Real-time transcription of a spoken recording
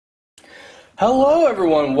Hello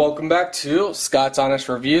everyone, welcome back to Scott's Honest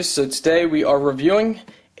Reviews. So today we are reviewing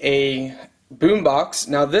a boombox.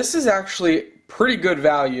 Now this is actually pretty good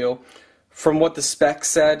value from what the specs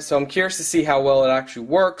said, so I'm curious to see how well it actually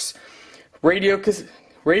works. Radio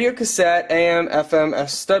cassette,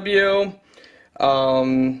 AM-FM-SW,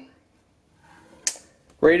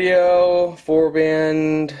 radio,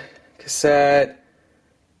 4-band, cassette.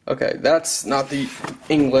 Okay, that's not the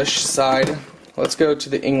English side. Let's go to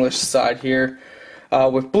the English side here.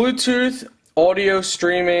 With Bluetooth, audio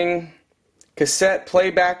streaming, cassette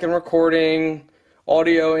playback and recording,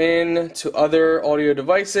 audio in to other audio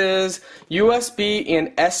devices, USB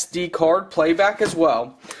and SD card playback as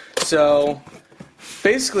well. So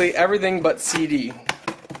basically everything but CD.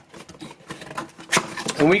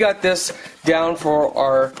 And we got this down for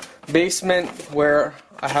our basement where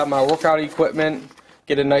I have my workout equipment.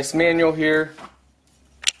 Get a nice manual here.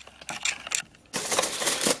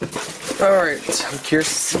 Alright, I'm curious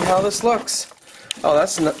to see how this looks. Oh,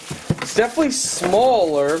 it's definitely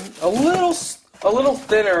smaller, a little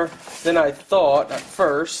thinner than I thought at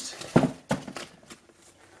first.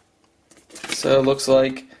 So it looks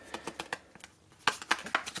like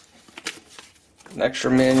an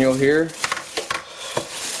extra manual here.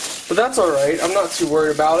 But that's alright, I'm not too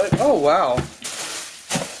worried about it. Oh, wow.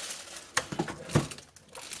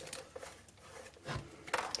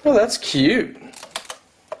 Oh, that's cute.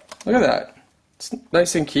 Look at that. It's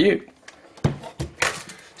nice and cute.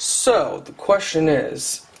 So, the question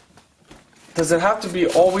is, does it have to be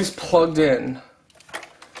always plugged in?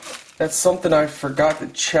 That's something I forgot to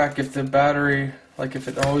check, if the battery, like if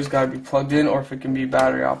it always got to be plugged in or if it can be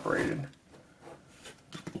battery operated.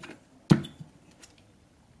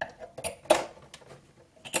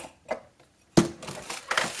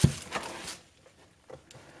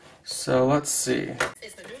 So, let's see.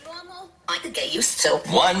 I could get used to.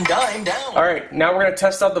 One dime down. Alright, now we're going to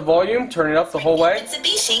test out the volume, turn it up the whole way.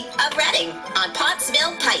 Mitsubishi of Reading on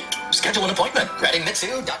Pottsville Pike. Schedule an appointment.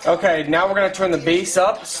 ReadingMitsu.com. Okay, now we're going to turn the bass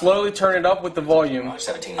up, slowly turn it up with the volume.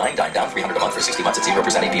 17.9 dime down, $300 a month for 60 months at 0%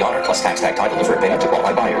 APR plus tax tag title deferred payment to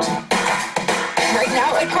qualified buyers. Right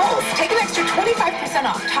now at Kohl's, take an extra 25%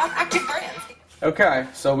 off top active brands. Okay,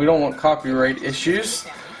 so we don't want copyright issues.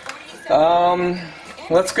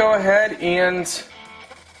 Let's go ahead and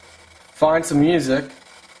find some music.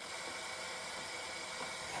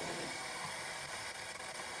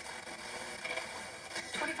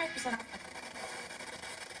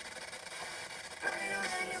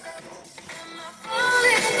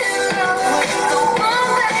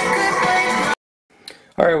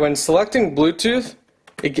 Alright, when selecting Bluetooth,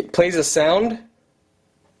 it plays a sound.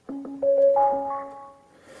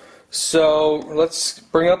 So let's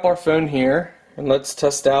bring up our phone here and let's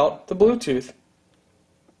test out the Bluetooth.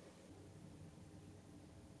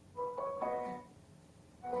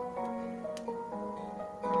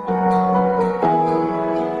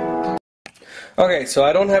 Okay, so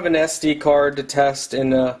I don't have an SD card to test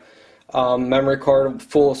and a memory card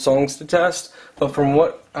full of songs to test, but from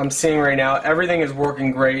what I'm seeing right now, everything is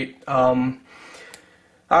working great.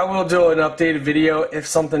 I will do an updated video if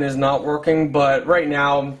something is not working, but right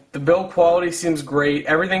now the build quality seems great.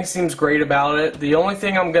 Everything seems great about it. The only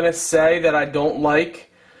thing I'm going to say that I don't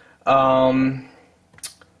like, well,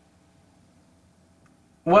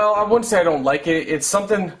 I wouldn't say I don't like it. It's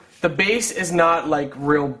something. The bass is not like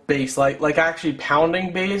real bass, like actually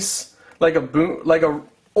pounding bass, like a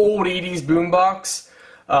old 80s boombox.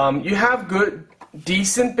 You have good,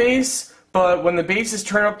 decent bass, but when the bass is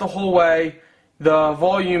turned up the whole way, the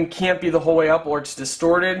volume can't be the whole way up or it's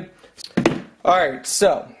distorted. Alright,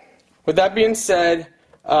 so with that being said,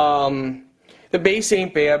 the bass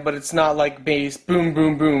ain't bad, but it's not like bass boom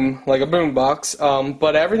boom boom like a boombox.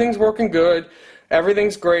 But everything's working good.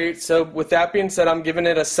 Everything's great. So with that being said, I'm giving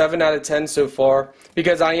it a 7 out of 10 so far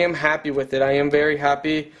because I am happy with it. I am very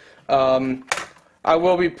happy. I'll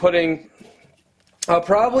probably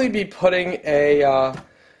be putting a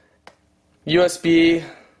USB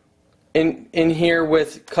in here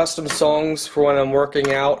with custom songs for when I'm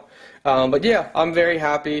working out. But yeah, I'm very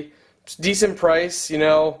happy. It's a decent price, you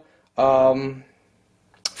know,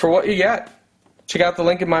 for what you get. Check out the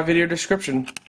link in my video description.